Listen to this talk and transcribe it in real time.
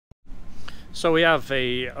So we have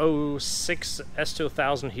a 06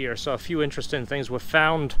 S2000 here, so a few interesting things we've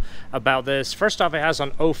found about this. First off, it has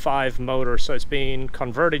an 05 motor, so it's being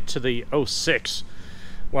converted to the 06.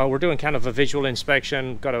 Well, we're doing kind of a visual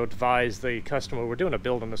inspection, got to advise the customer, we're doing a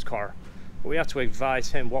build on this car. We have to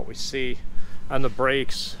advise him what we see, and the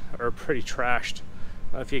brakes are pretty trashed.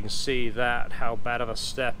 If you can see that, how bad of a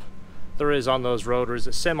step there is on those rotors.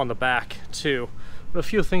 It's same on the back too. But a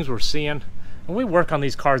few things we're seeing. And we work on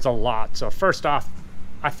these cars a lot, so first off,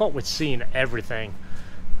 I thought we'd seen everything.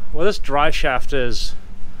 Well, this drive shaft is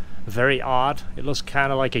very odd. It looks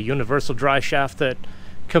kind of like a universal drive shaft that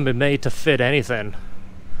can be made to fit anything.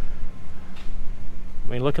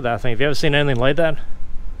 I mean, look at that thing. Have you ever seen anything like that?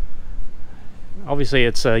 Obviously,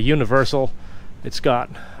 it's a universal. It's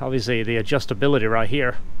got, obviously, the adjustability right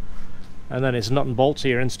here. And then it's nut and bolts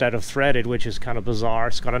here instead of threaded, which is kind of bizarre.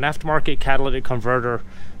 It's got an aftermarket catalytic converter,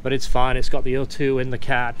 but it's fine. It's got the O2 in the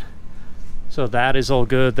cat. So that is all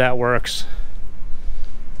good. That works.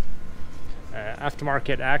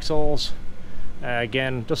 Aftermarket axles.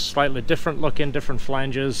 Again, just slightly different looking, different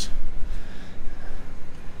flanges.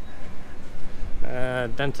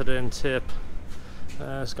 Dented in tip.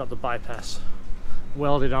 It's got the bypass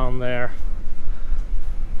welded on there.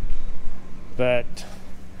 But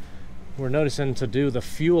we're noticing to do the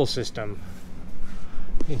fuel system.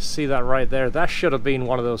 You can see that right there. That should have been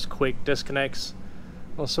one of those quick disconnects.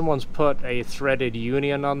 Well, someone's put a threaded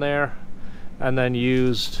union on there and then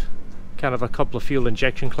used kind of a couple of fuel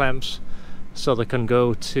injection clamps so they can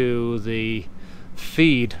go to the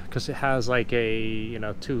feed, because it has like a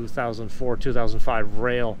 2004 2005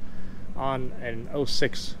 rail on an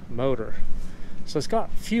 06 motor. So it's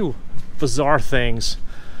got a few bizarre things.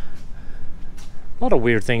 A lot of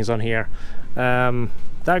weird things on here.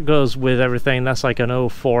 That goes with everything. That's like an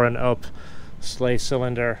 04 and up slave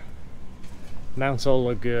cylinder. Mounts all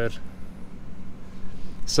look good.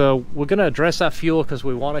 So we're going to address that fuel because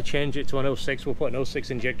we want to change it to an 06. We'll put an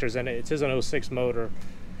 06 injectors in it. It is an 06 motor.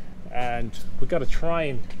 And we've got to try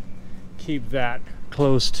and keep that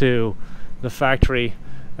close to the factory.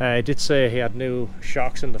 I did say he had new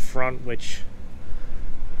shocks in the front, which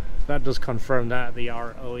that does confirm that, the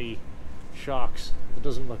ROE shocks. It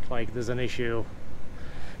doesn't look like there's an issue.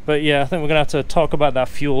 But yeah, I think we're gonna have to talk about that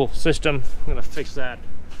fuel system. I'm gonna fix that.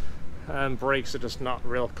 And brakes are just not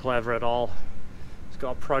real clever at all. It's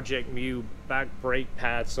got Project Mu back brake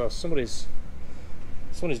pads, so somebody's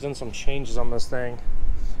done some changes on this thing.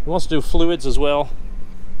 He wants to do fluids as well.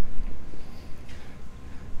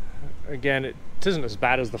 Again, it isn't as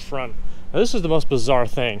bad as the front. Now, this is the most bizarre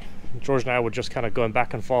thing. George and I were just kind of going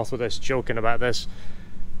back and forth with this, joking about this.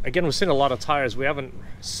 Again, we've seen a lot of tires. We haven't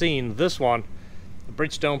seen this one, the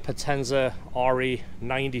Bridgestone Potenza RE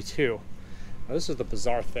 92. Now, this is the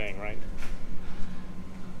bizarre thing, right?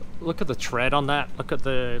 Look at the tread on that. Look at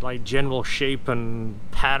the like general shape and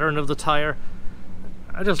pattern of the tire.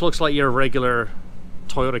 It just looks like your regular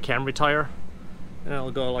Toyota Camry tire, and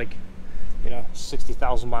it'll go like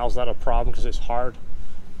 60,000 miles without a problem because it's hard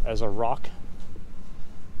as a rock.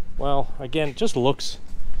 Well, again, it just looks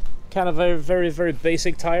kind of a very, very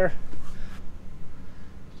basic tire.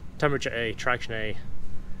 Temperature A, traction A,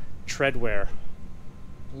 tread wear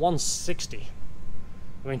 160.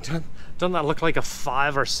 I mean, doesn't that look like a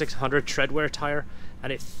 500 or 600 tread wear tire?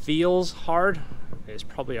 And it feels hard. It's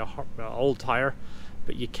probably an old tire,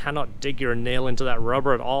 but you cannot dig your nail into that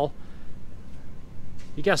rubber at all.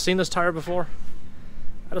 You guys seen this tire before?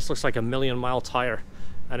 That just looks like a million-mile tire,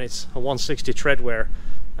 and it's a 160 tread wear.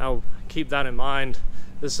 Now, keep that in mind.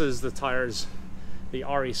 This is the tires, the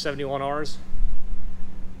RE71Rs.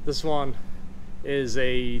 This one is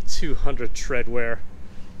a 200 tread wear.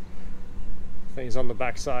 Things on the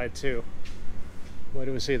back side too. Where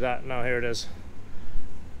do we see that? Now here it is.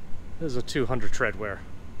 This is a 200 tread wear.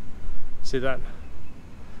 See that?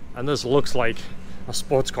 And this looks like a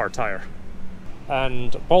sports car tire.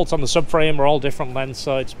 And bolts on the subframe are all different lengths,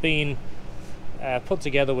 so it's been put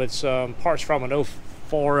together with some parts from an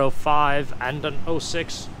 04, 05 and an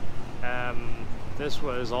 06. This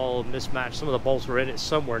was all mismatched. Some of the bolts were in it,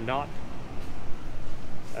 some were not.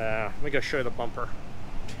 Let me go show you the bumper.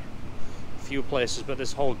 A few places, but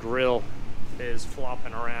this whole grill is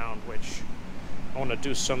flopping around, which I want to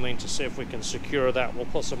do something to see if we can secure that. We'll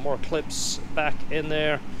put some more clips back in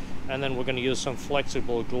there, and then we're going to use some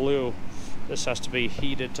flexible glue. This has to be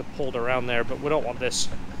heated to pull it around there, but we don't want this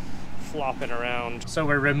flopping around. So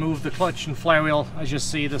we removed the clutch and flywheel. As you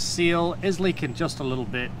see, the seal is leaking just a little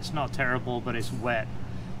bit. It's not terrible, but it's wet.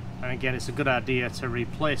 And again, it's a good idea to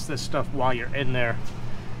replace this stuff while you're in there.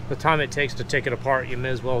 The time it takes to take it apart, you may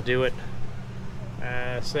as well do it.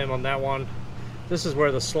 Same on that one. This is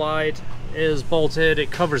where the slide is bolted.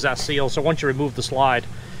 It covers that seal, so once you remove the slide,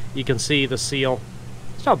 you can see the seal.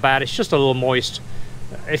 It's not bad, it's just a little moist.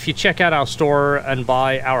 If you check out our store and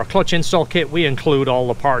buy our clutch install kit, we include all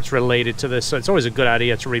the parts related to this, so it's always a good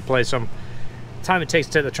idea to replace them. Time it takes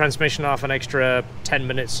to take the transmission off, an extra 10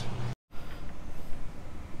 minutes.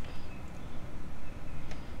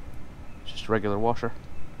 Just a regular washer.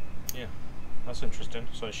 Yeah, that's interesting.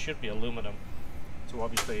 So it should be aluminum to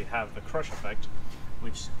obviously have the crush effect,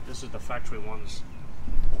 which this is the factory ones.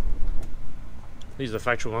 These are the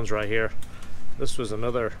factory ones right here. This was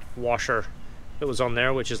another washer that was on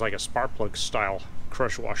there, which is like a spark plug style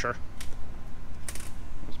crush washer.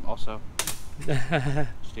 It's also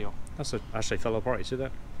steel. That's actually fell apart. You see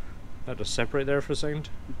that? That just separate there for a second.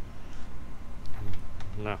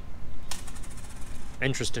 No.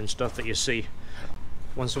 Interesting stuff that you see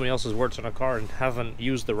when somebody else has worked on a car and haven't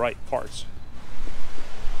used the right parts.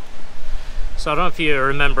 So I don't know if you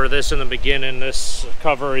remember this in the beginning. This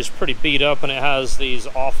cover is pretty beat up and it has these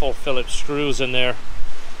awful Phillips screws in there.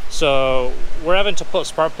 So we're having to put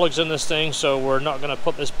spark plugs in this thing, so we're not going to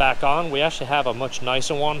put this back on. We actually have a much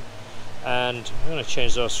nicer one, and I'm going to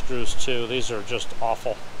change those screws too. These are just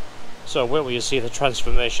awful. So wait till you see the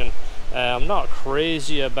transformation. I'm not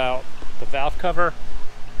crazy about the valve cover,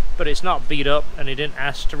 but it's not beat up and he didn't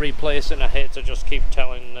ask to replace it, and I hate to just keep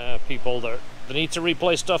telling people that they need to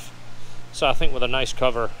replace stuff. So I think with a nice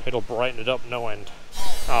cover, it'll brighten it up no end.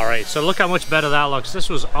 Alright, so look how much better that looks. This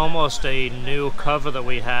was almost a new cover that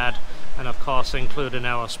we had, and of course including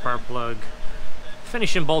our spark plug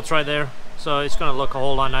finishing bolts right there. So it's going to look a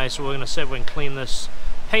whole lot nicer. We're going to see if we can clean this,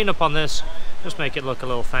 paint up on this, just make it look a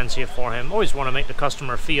little fancier for him. Always want to make the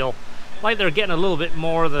customer feel like they're getting a little bit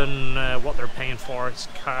more than what they're paying for. It's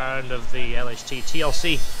kind of the LHT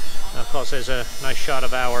TLC. And of course there's a nice shot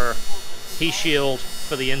of our heat shield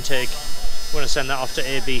for the intake. We're going to send that off to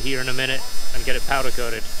AB here in a minute and get it powder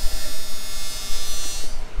coated.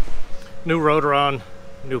 New rotor on,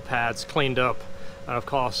 new pads cleaned up, and of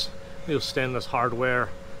course new stainless hardware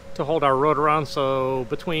to hold our rotor on, so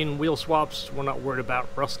between wheel swaps we're not worried about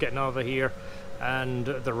rust getting over here and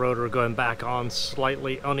the rotor going back on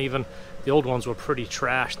slightly uneven. The old ones were pretty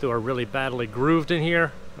trashed. They were really badly grooved in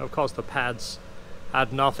here. Of course the pads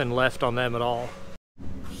had nothing left on them at all.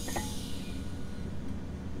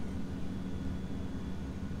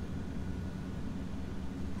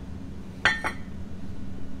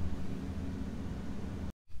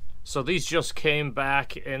 So these just came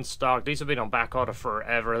back in stock. These have been on back order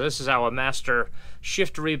forever. This is our master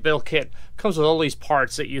shift rebuild kit. Comes with all these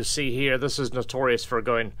parts that you see here. This is notorious for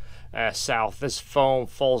going south. This foam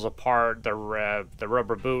falls apart. The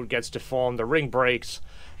rubber boot gets deformed. The ring breaks.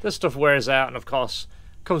 This stuff wears out, and of course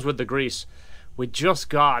comes with the grease. We just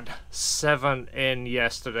got 7 in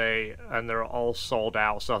yesterday and they're all sold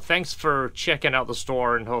out. So thanks for checking out the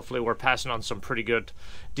store, and hopefully we're passing on some pretty good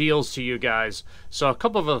deals to you guys. So a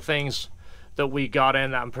couple of other things that we got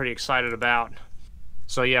in that I'm pretty excited about.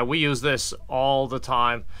 So yeah, we use this all the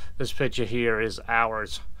time. This picture here is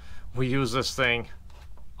ours. We use this thing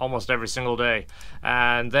almost every single day.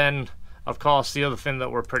 And then of course the other thing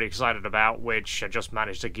that we're pretty excited about, which I just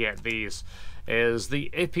managed to get these, is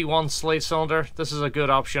the AP1 slave cylinder. This is a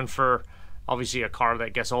good option for obviously a car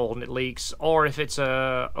that gets old and it leaks, or if it's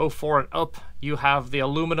a 04 and up, you have the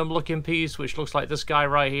aluminum looking piece, which looks like this guy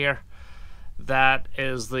right here. That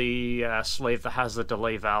is the slave that has the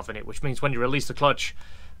delay valve in it, which means when you release the clutch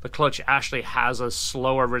actually has a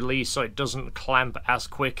slower release, so it doesn't clamp as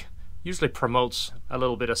quick. Usually promotes a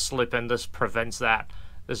little bit of slip, and this prevents that.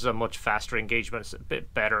 This is a much faster engagement. It's a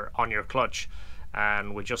bit better on your clutch,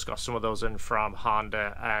 and we just got some of those in from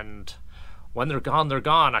Honda, and when they're gone, they're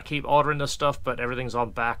gone. I keep ordering this stuff, but everything's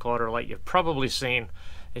on back order like you've probably seen.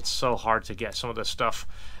 It's so hard to get some of this stuff.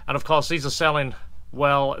 And of course these are selling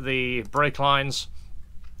well. The brake lines,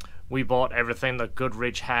 we bought everything that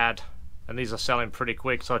Goodrich had, and these are selling pretty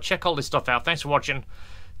quick. So check all this stuff out. Thanks for watching.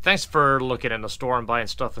 Thanks for looking in the store and buying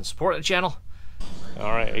stuff and support the channel.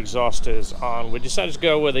 Alright, exhaust is on. We decided to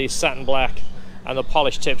go with the satin black and the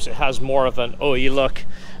polished tips. It has more of an OE look,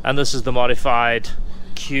 and this is the modified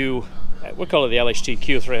Q. We call it the LHT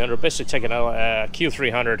Q300. Basically taking a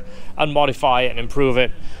Q300 and modify it and improve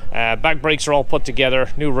it. Back brakes are all put together,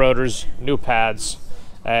 new rotors, new pads.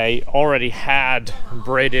 Already had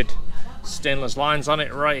braided stainless lines on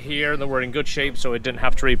it right here. They were in good shape, so it didn't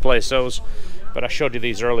have to replace those. But I showed you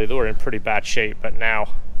these earlier. They were in pretty bad shape, but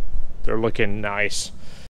now they're looking nice.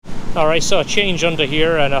 Alright, so a change under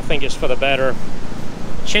here, and I think it's for the better.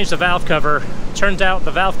 Changed the valve cover. Turned out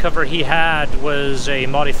the valve cover he had was a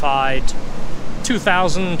modified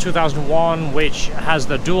 2000, 2001, which has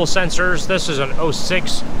the dual sensors. This is an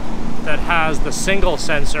 06 that has the single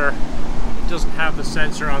sensor. It doesn't have the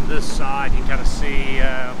sensor on this side. You can kind of see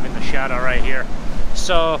in the shadow right here.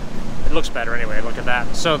 So it looks better anyway, look at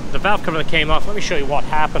that. So the valve cover that came off, let me show you what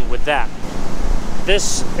happened with that.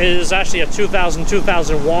 This is actually a 2000,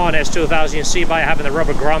 2001 S2000. You see by having the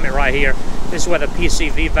rubber grommet right here, this is where the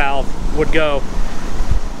PCV valve would go.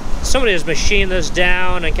 Somebody has machined this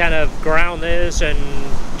down and kind of ground this and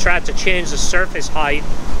tried to change the surface height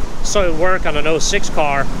so it would work on an 06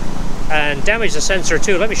 car and damage the sensor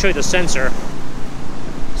too. Let me show you the sensor.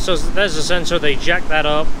 So there's the sensor, they jacked that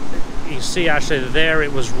up. You see actually there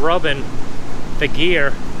it was rubbing the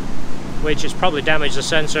gear, which has probably damaged the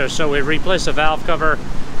sensor. So we replaced the valve cover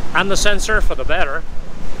and the sensor for the better.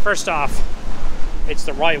 First off, it's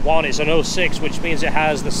the right one. It's an 06, which means it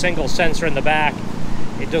has the single sensor in the back.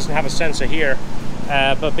 It doesn't have a sensor here,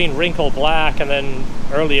 but being wrinkled black, and then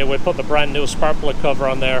earlier we put the brand new spark plug cover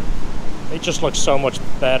on there. It just looks so much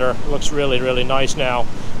better. It looks really, really nice now.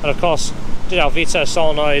 And of course, did our V-test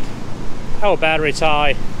solenoid, our battery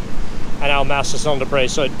tie, and our master cylinder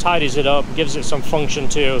brace. So it tidies it up, gives it some function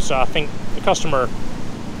too. So I think the customer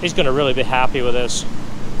is going to really be happy with this.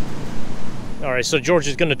 All right, so George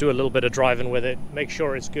is going to do a little bit of driving with it, make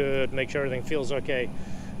sure it's good, make sure everything feels okay.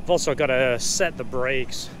 I've also got to set the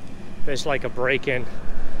brakes. It's like a break-in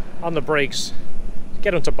on the brakes.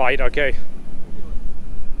 Get them to bite, okay?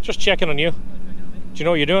 Just checking on you. Do you know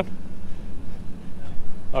what you're doing?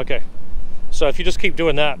 Okay. So if you just keep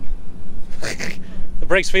doing that, the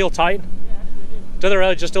brakes feel tight. Do they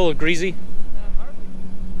really just a little greasy?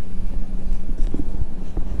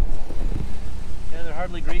 Yeah, they're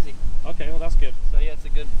hardly greasy. Okay, well that's good. So yeah, it's a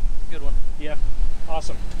good one. Yeah,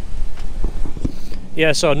 awesome.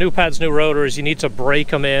 Yeah, so new pads, new rotors, you need to break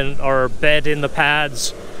them in or bed in the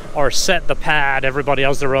pads or set the pad. Everybody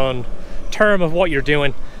has their own term of what you're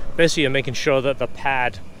doing. Basically, you're making sure that the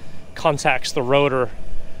pad contacts the rotor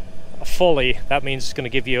fully. That means it's going to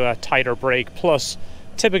give you a tighter brake. Plus,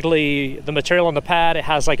 typically the material on the pad, it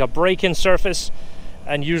has like a break-in surface,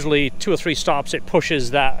 and usually 2 or 3 stops it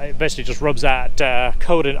pushes that, it basically just rubs that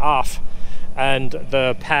coating off, and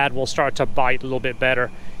the pad will start to bite a little bit better.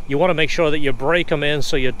 You want to make sure that you break them in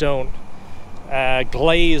so you don't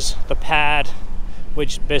glaze the pad,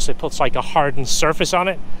 which basically puts like a hardened surface on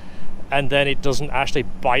it, and then it doesn't actually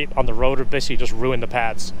bite on the rotor, basically just ruin the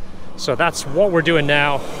pads. So that's what we're doing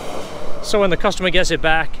now. So when the customer gets it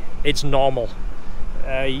back, it's normal.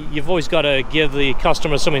 You've always got to give the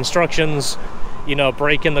customer some instructions, you know,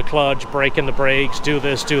 break in the clutch, break in the brakes, do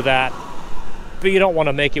this, do that. But you don't want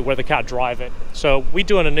to make it where they can't drive it. So we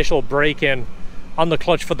do an initial break-in on the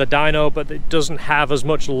clutch for the dyno, but it doesn't have as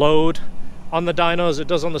much load on the dyno as it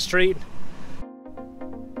does on the street.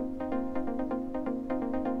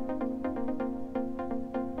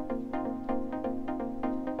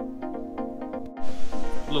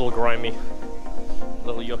 A little grimy, a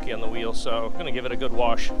little yucky on the wheel, so I'm gonna give it a good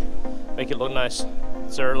wash, make it look nice.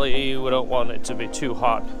 It's early, we don't want it to be too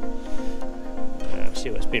hot. See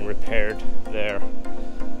what's being repaired there.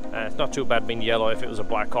 It's not too bad being yellow. If it was a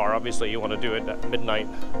black car, obviously you want to do it at midnight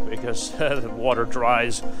because the water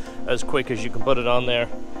dries as quick as you can put it on there.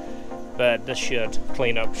 But this should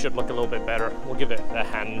clean up, should look a little bit better. We'll give it a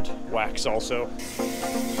hand wax also.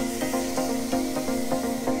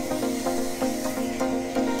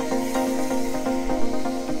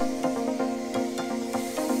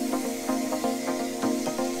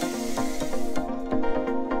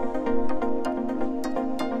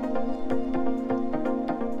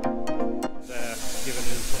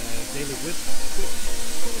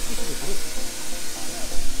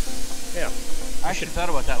 Yeah. I actually thought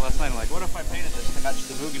about that last night. I'm like, what if I painted this to match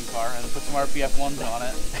the Mugen car and put some RPF 1s on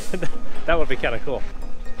it? That would be kind of cool.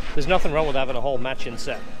 There's nothing wrong with having a whole matching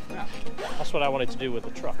set. Yeah. That's what I wanted to do with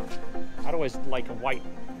the truck. I'd always like a white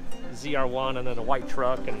ZR1 and then a white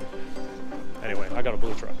truck, and anyway, I got a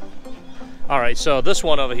blue truck. All right, so this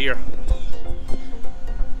one over here.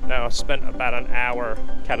 Now I spent about an hour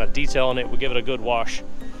kind of detailing it. We'll give it a good wash,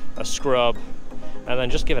 a scrub, and then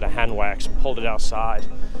just give it a hand wax and pulled it outside.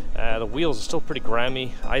 The wheels are still pretty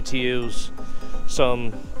grimy. I had to use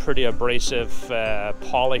some pretty abrasive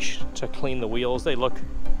polish to clean the wheels. They look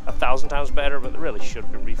 1,000 times better, but they really should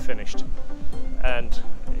be refinished. And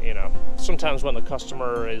you know, sometimes when the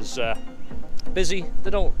customer is busy, they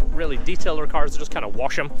don't really detail their cars, they just kind of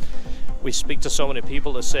wash them. We speak to so many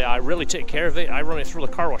people that say, I really take care of it, I run it through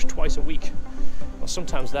the car wash twice a week. Well,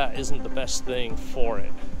 sometimes that isn't the best thing for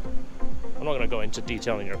it. I'm not going to go into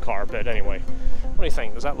detailing your car, but anyway, what do you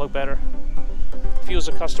think? Does that look better? If you was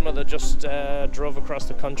a customer that just drove across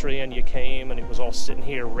the country and you came and it was all sitting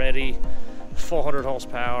here ready, 400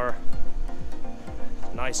 horsepower,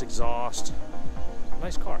 nice exhaust,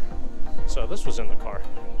 nice car. So this was in the car.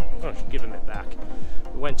 Oh, giving it back.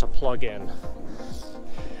 We went to plug in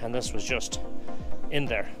and this was just in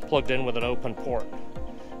there, plugged in with an open port.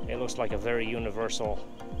 It looks like a very universal,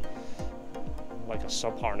 like a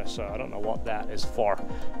sub harness, so I don't know what that is for.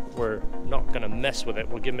 We're not gonna mess with it,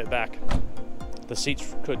 we're giving it back. The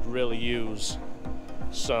seats could really use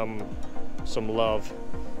some love,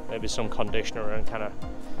 maybe some conditioner, and kind of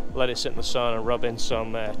let it sit in the sun and rub in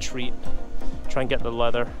some treat. Try and get the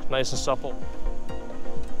leather nice and supple.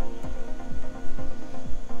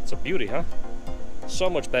 It's a beauty, huh? So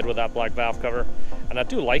much better with that black valve cover, and I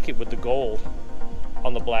do like it with the gold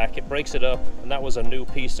on the black. It breaks it up, and that was a new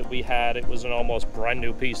piece that we had. It was an almost brand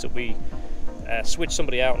new piece that we switched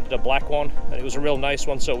somebody out and did a black one, and it was a real nice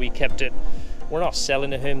one, so we kept it. We're not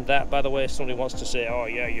selling to him that, by the way. If somebody wants to say, oh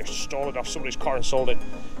yeah, you stole it off somebody's car and sold it,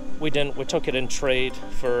 we didn't. We took it in trade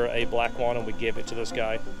for a black one and we gave it to this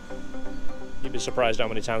guy. You'd be surprised how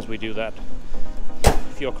many times we do that.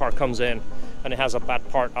 If your car comes in and it has a bad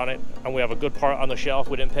part on it and we have a good part on the shelf,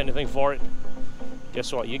 we didn't pay anything for it,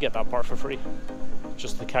 guess what, you get that part for free.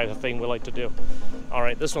 Just the kind of thing we like to do. All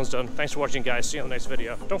right, this one's done. Thanks for watching, guys. See you on the next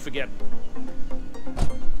video. Don't forget,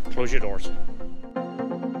 close your doors.